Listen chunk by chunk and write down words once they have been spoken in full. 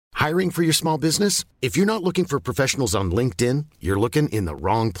Hiring for your small business? If you're not looking for professionals on LinkedIn, you're looking in the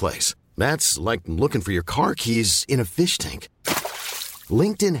wrong place. That's like looking for your car keys in a fish tank.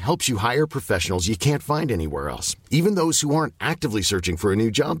 LinkedIn helps you hire professionals you can't find anywhere else, even those who aren't actively searching for a new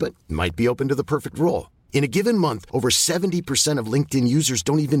job but might be open to the perfect role. In a given month, over 70% of LinkedIn users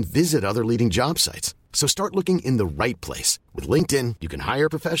don't even visit other leading job sites. So start looking in the right place. With LinkedIn, you can hire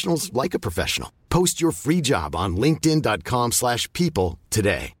professionals like a professional. Post your free job on linkedin.com/people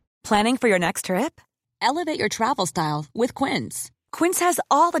today. Planning for your next trip? Elevate your travel style with Quince. Quince has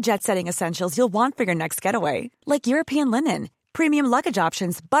all the jet-setting essentials you'll want for your next getaway, like European linen, premium luggage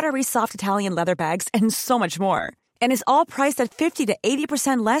options, buttery soft Italian leather bags, and so much more. And is all priced at 50 to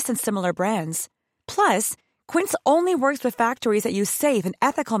 80% less than similar brands. Plus, Quince only works with factories that use safe and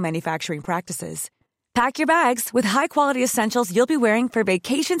ethical manufacturing practices. Pack your bags with high-quality essentials you'll be wearing for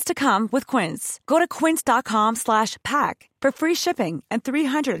vacations to come with Quince. Go to quince.com/pack for free shipping and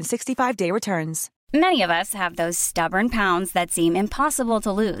 365-day returns. Many of us have those stubborn pounds that seem impossible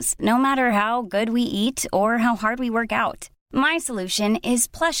to lose, no matter how good we eat or how hard we work out. My solution is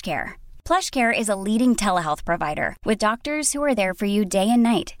PlushCare. PlushCare is a leading telehealth provider with doctors who are there for you day and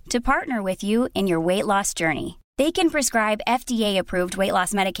night to partner with you in your weight loss journey. They can prescribe FDA-approved weight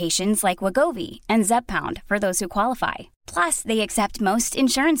loss medications like Wegovy and Zepbound for those who qualify. Plus, they accept most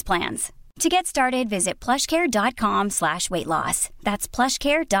insurance plans. To get started, visit plushcare.com/weightloss. That's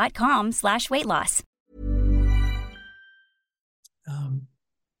plushcare.com/weightloss.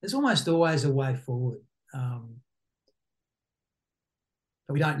 There's almost always a way forward. But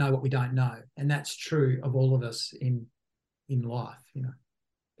we don't know what we don't know. And that's true of all of us in life, you know.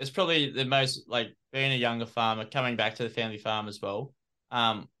 It's probably the most, like, being a younger farmer, coming back to the family farm as well.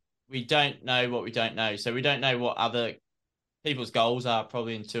 We don't know what we don't know. So we don't know what other people's goals are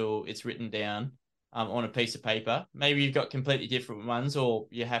probably until it's written down on a piece of paper. Maybe you've got completely different ones, or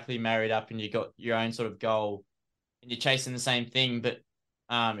you're happily married up and you've got your own sort of goal and you're chasing the same thing. But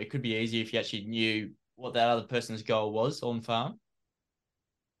it could be easier if you actually knew what that other person's goal was on farm.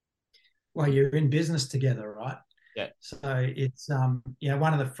 Well, you're in business together, right? Yeah. So it's,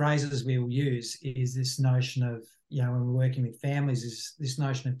 one of the phrases we'll use is this notion of, when we're working with families, is this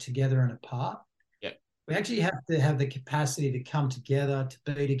notion of together and apart. Yeah. We actually have to have the capacity to come together, to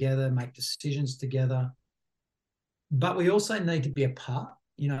be together, make decisions together. But we also need to be apart,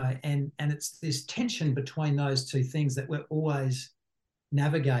 and it's this tension between those two things that we're always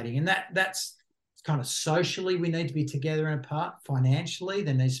navigating. And that's kind of socially, we need to be together and apart. Financially,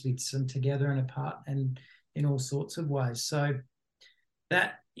 there needs to be some together and apart, and in all sorts of ways. So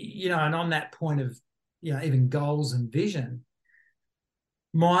that, and on that point of, even goals and vision,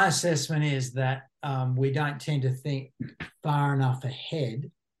 my assessment is that we don't tend to think far enough ahead.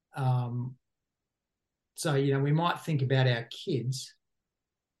 So, we might think about our kids,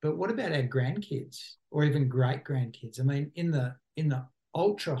 but what about our grandkids or even great grandkids? I mean, in the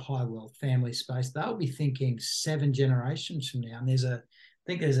ultra high wealth family space, they'll be thinking 7 generations from now. And I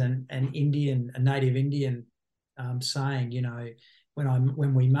think there's a native Indian saying,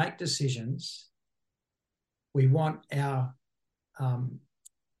 when we make decisions, we want our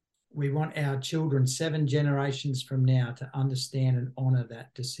children 7 generations from now to understand and honor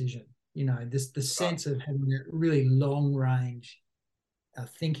that decision. The sense of having a really long range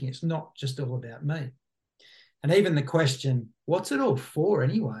thinking. It's not just all about me. And even the question, what's it all for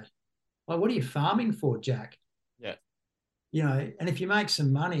anyway? Like, what are you farming for, Jack? Yeah. And if you make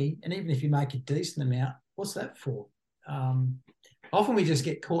some money, and even if you make a decent amount, what's that for? Often we just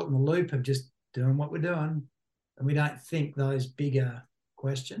get caught in the loop of just doing what we're doing, and we don't think those bigger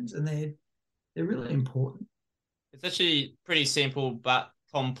questions, and they're really important. It's actually pretty simple but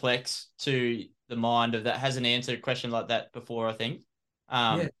complex to the mind that hasn't answered a question like that before, I think.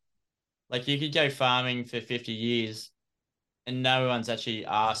 Like, you could go farming for 50 years and no one's actually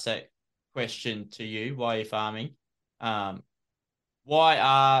asked that question to you, why are you farming? Have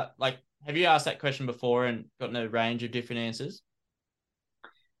you asked that question before and gotten a range of different answers?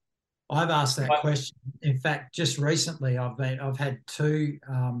 I've asked that question. In fact, just recently I've had two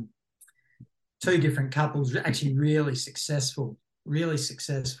different couples, actually really successful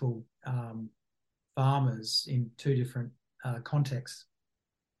farmers in 2 different contexts.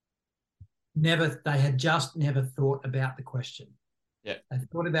 They had just never thought about the question. Yeah. They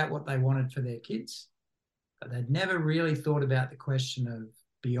thought about what they wanted for their kids, but they'd never really thought about the question of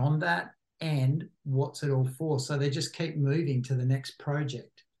beyond that and what's it all for. So they just keep moving to the next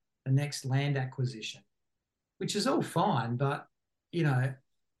project, the next land acquisition, which is all fine. But,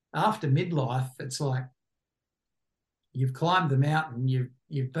 after midlife, it's like, you've climbed the mountain,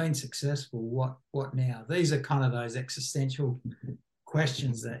 you've been successful. What now? These are kind of those existential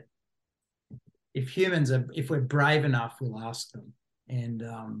questions that if we're brave enough, we'll ask them, and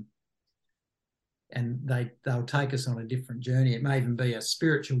they'll take us on a different journey. It may even be a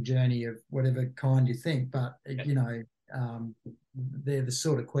spiritual journey of whatever kind you think, but they're the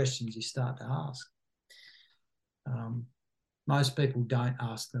sort of questions you start to ask. Most people don't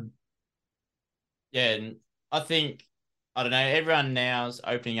ask them. Yeah, and I think, I don't know, everyone now is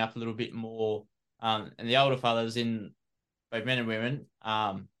opening up a little bit more, and the older fellas, in both men and women,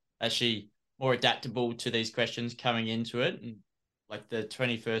 actually more adaptable to these questions coming into it. And like the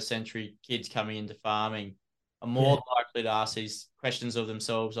 21st century kids coming into farming are more likely to ask these questions of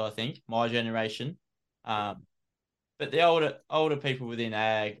themselves, I think, my generation. But the older people within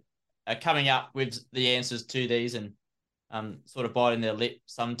ag are coming up with the answers to these, and sort of biting their lip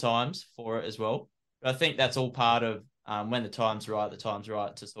sometimes for it as well. But I think that's all part of when the time's right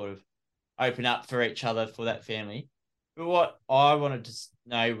to sort of open up for each other, for that family. But what I wanted to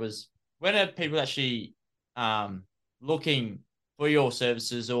know was, when are people actually looking for your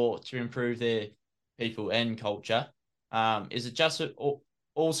services or to improve their people and culture? Is it just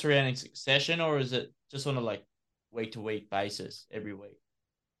all surrounding succession, or is it just on a like week to week basis every week?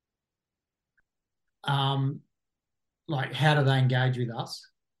 Like, how do they engage with us?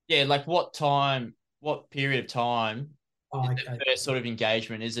 Yeah, like what period of time is Okay. the first sort of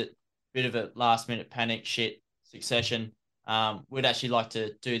engagement? Is it a bit of a last minute panic shit succession? We'd actually like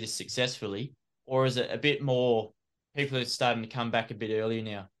to do this successfully, or is it a bit more people are starting to come back a bit earlier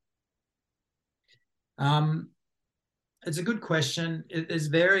now? It's a good question. There's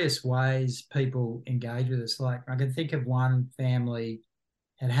various ways people engage with us. Like, I can think of one family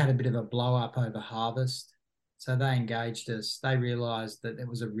had a bit of a blow up over harvest. So they engaged us. They realised that there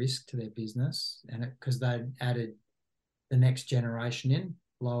was a risk to their business, and because they'd added the next generation in,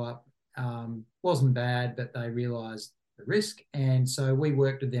 blow up wasn't bad, but they realised the risk. And so we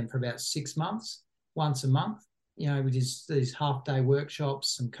worked with them for about 6 months, once a month. We did these half-day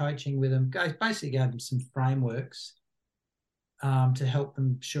workshops, some coaching with them, basically gave them some frameworks to help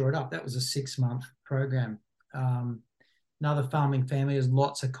them shore it up. That was a 6-month program. Another farming family has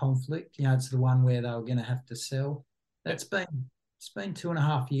lots of conflict. It's the one where they were going to have to sell. It's been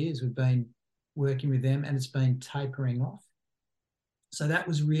 2.5 years we've been working with them, and it's been tapering off. So that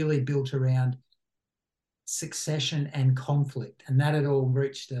was really built around succession and conflict, and that had all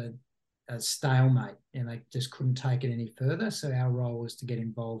reached a stalemate, and they just couldn't take it any further. So our role was to get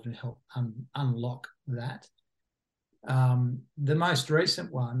involved and help unlock that. The most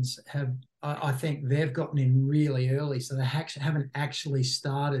recent ones I think they've gotten in really early, so they haven't actually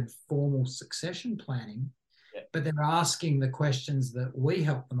started formal succession planning, but they're asking the questions that we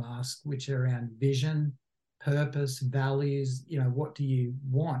help them ask, which are around vision, purpose, values. What do you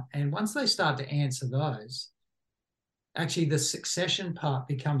want? And once they start to answer those, actually the succession part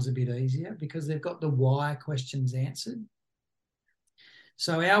becomes a bit easier because they've got the why questions answered.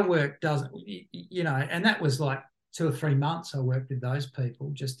 So our work doesn't, and that was like 2 or 3 months I worked with those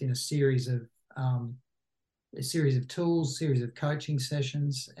people, just in a series of tools, series of coaching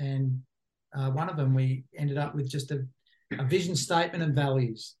sessions. And one of them, we ended up with just a vision statement and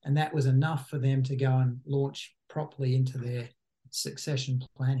values. And that was enough for them to go and launch properly into their succession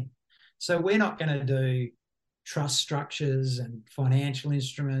planning. So we're not going to do trust structures and financial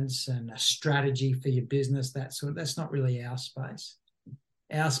instruments and a strategy for your business, that's not really our space.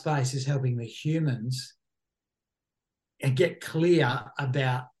 Our space is helping the humans and get clear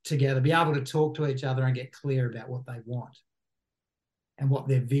about together, be able to talk to each other and get clear about what they want and what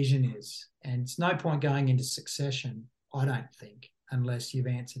their vision is. And it's no point going into succession, I don't think, unless you've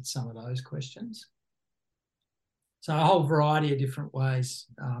answered some of those questions. So a whole variety of different ways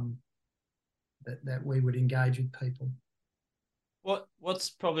that we would engage with people.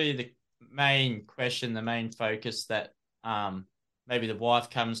 What's probably the main question, the main focus that maybe the wife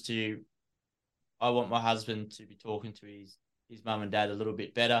comes to you? I want my husband to be talking to his mum and dad a little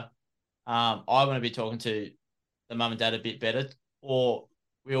bit better. I want to be talking to the mum and dad a bit better, or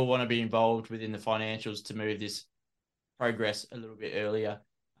we all want to be involved within the financials to move this progress a little bit earlier.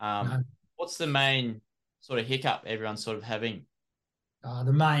 What's the main sort of hiccup everyone's sort of having?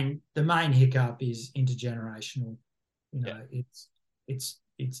 The main hiccup is intergenerational. It's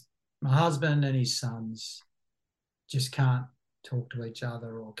my husband and his sons just can't talk to each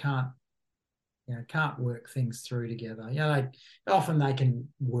other, or can't work things through together. Often they can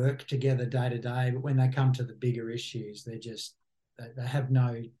work together day to day, but when they come to the bigger issues, they have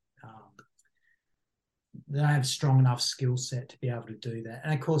no, they don't have strong enough skill set to be able to do that.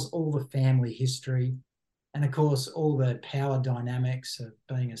 And of course, all the family history, and of course, all the power dynamics of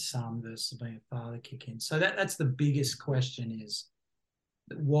being a son versus being a father kick in. So that's the biggest question, is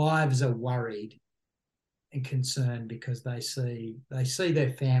that wives are worried and concerned because they see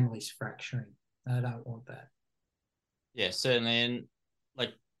their families fracturing. They don't want that. Yeah, certainly. And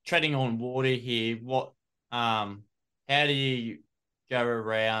like treading on water here, how do you go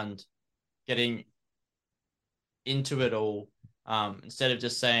around getting into it all, instead of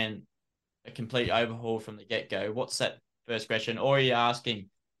just saying a complete overhaul from the get-go? What's that first question? Or are you asking,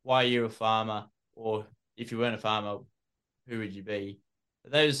 why are you a farmer? Or if you weren't a farmer, who would you be? Are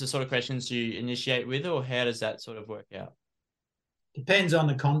those the sort of questions you initiate with, or how does that sort of work out? Depends on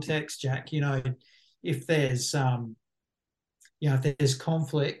the context, Jack. If there's if there's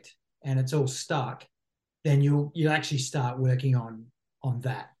conflict and it's all stuck, then you'll actually start working on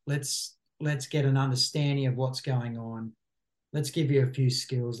that. Let's get an understanding of what's going on. Let's give you a few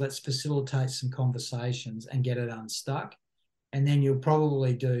skills. Let's facilitate some conversations and get it unstuck. And then you'll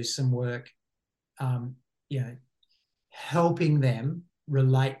probably do some work, helping them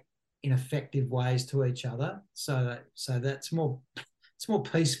relate in effective ways to each other. So that's more, it's more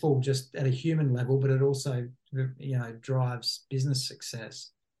peaceful just at a human level, but it also, drives business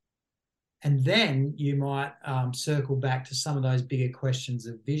success. And then you might circle back to some of those bigger questions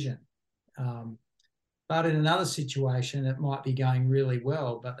of vision. But in another situation, it might be going really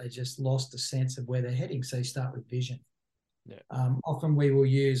well, but they just lost a sense of where they're heading. So you start with vision. Yeah. Often we will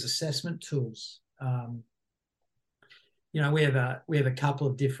use assessment tools. We have a couple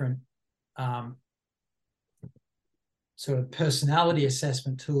of different sort of personality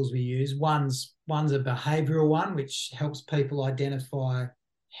assessment tools we use. One's a behavioural one, which helps people identify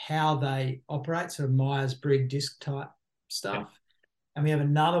how they operate, sort of Myers-Briggs disc type stuff. Yeah. And we have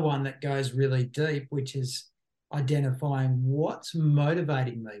another one that goes really deep, which is identifying what's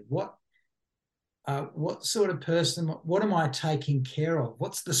motivating me, what sort of person, what am I taking care of?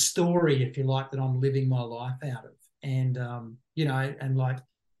 What's the story, if you like, that I'm living my life out of? And, and like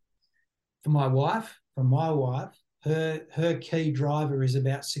for my wife, her key driver is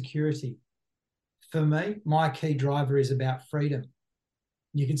about security. For me, my key driver is about freedom.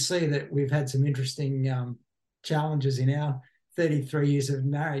 You can see that we've had some interesting challenges in our 33 years of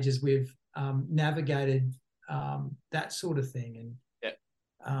marriage as we've navigated that sort of thing.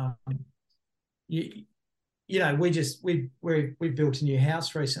 And we built a new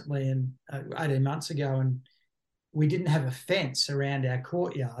house recently, and 18 months ago, and we didn't have a fence around our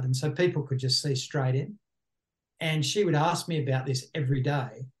courtyard, and so people could just see straight in. And she would ask me about this every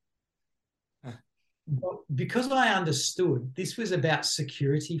day. But because I understood this was about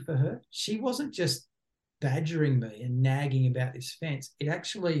security for her, she wasn't just badgering me and nagging about this fence. It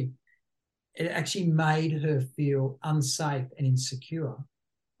actually made her feel unsafe and insecure.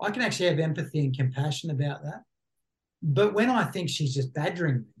 I can actually have empathy and compassion about that. But when I think she's just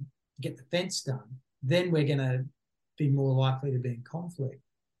badgering me to get the fence done, then we're going to be more likely to be in conflict.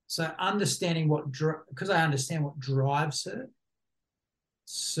 So understanding because I understand what drives her,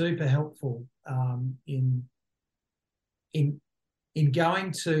 super helpful in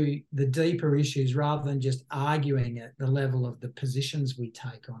going to the deeper issues rather than just arguing at the level of the positions we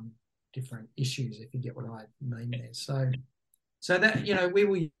take on different issues, if you get what I mean there. So that, we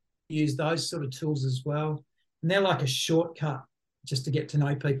will use those sort of tools as well. And they're like a shortcut just to get to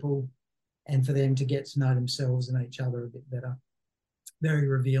know people and for them to get to know themselves and each other a bit better. Very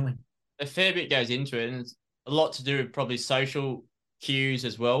revealing. A fair bit goes into it, and it's a lot to do with probably social cues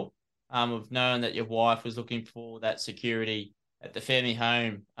as well, of knowing that your wife was looking for that security at the family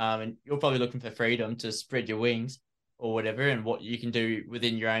home, and you're probably looking for freedom to spread your wings or whatever, and what you can do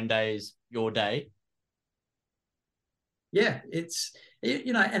within your own days, your day. Yeah, it's,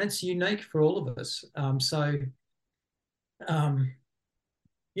 and it's unique for all of us.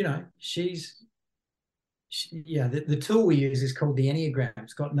 The tool we use is called the Enneagram.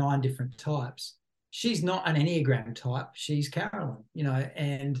 It's got 9 different types. She's not an Enneagram type. She's Carolyn,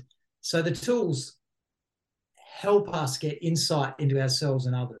 and so the tools help us get insight into ourselves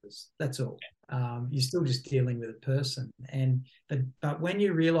and others. That's all. You're still just dealing with a person. But when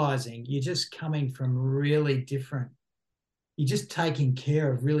you're realizing you're just coming from really different, you're just taking care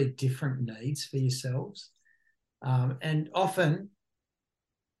of really different needs for yourselves. And often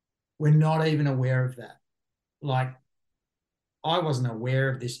we're not even aware of that. Like, I wasn't aware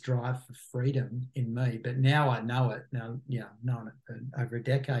of this drive for freedom in me, but now I know it. Now, known it for over a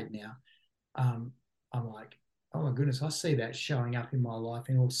decade now. I'm like, oh my goodness, I see that showing up in my life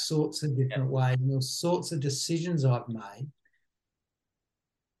in all sorts of different ways, and all sorts of decisions I've made,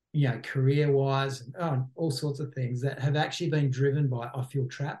 career-wise, and all sorts of things that have actually been driven by, I feel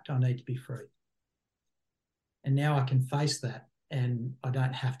trapped, I need to be free. And now I can face that, and I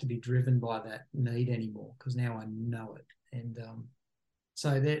don't have to be driven by that need anymore because now I know it. And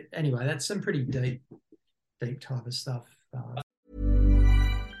that's some pretty deep type of stuff.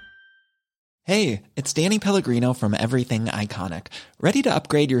 Hey, it's Danny Pellegrino from Everything Iconic. Ready to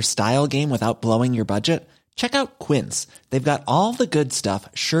upgrade your style game without blowing your budget? Check out Quince. They've got all the good stuff,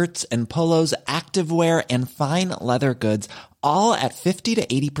 shirts and polos, activewear, and fine leather goods, all at 50 to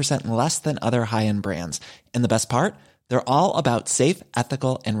 80% less than other high-end brands. And the best part? They're all about safe,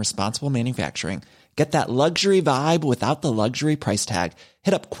 ethical, and responsible manufacturing. Get that luxury vibe without the luxury price tag.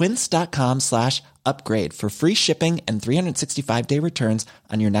 Hit up quince.com/upgrade for free shipping and 365-day returns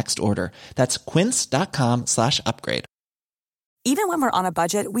on your next order. That's quince.com/upgrade. Even when we're on a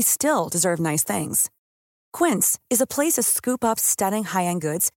budget, we still deserve nice things. Quince is a place to scoop up stunning high-end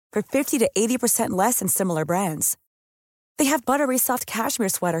goods for 50 to 80% less than similar brands. They have buttery soft cashmere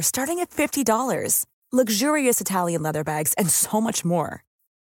sweaters starting at $50, luxurious Italian leather bags, and so much more.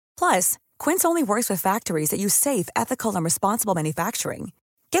 Plus, Quince only works with factories that use safe, ethical, and responsible manufacturing.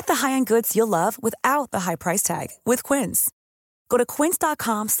 Get the high-end goods you'll love without the high price tag with Quince. Go to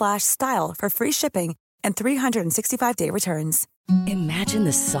quince.com/style for free shipping and 365-day returns. Imagine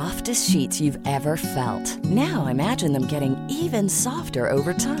the softest sheets you've ever felt. Now imagine them getting even softer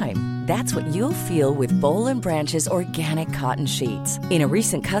over time. That's what you'll feel with Boll & Branch's organic cotton sheets. In a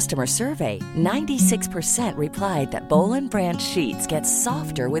recent customer survey, 96% replied that Boll & Branch sheets get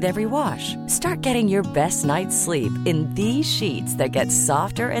softer with every wash. Start getting your best night's sleep in these sheets that get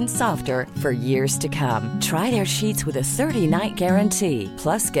softer and softer for years to come. Try their sheets with a 30-night guarantee.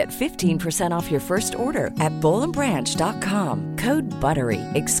 Plus, get 15% off your first order at bollandbranch.com. Code BUTTERY.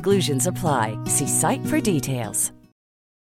 Exclusions apply. See site for details.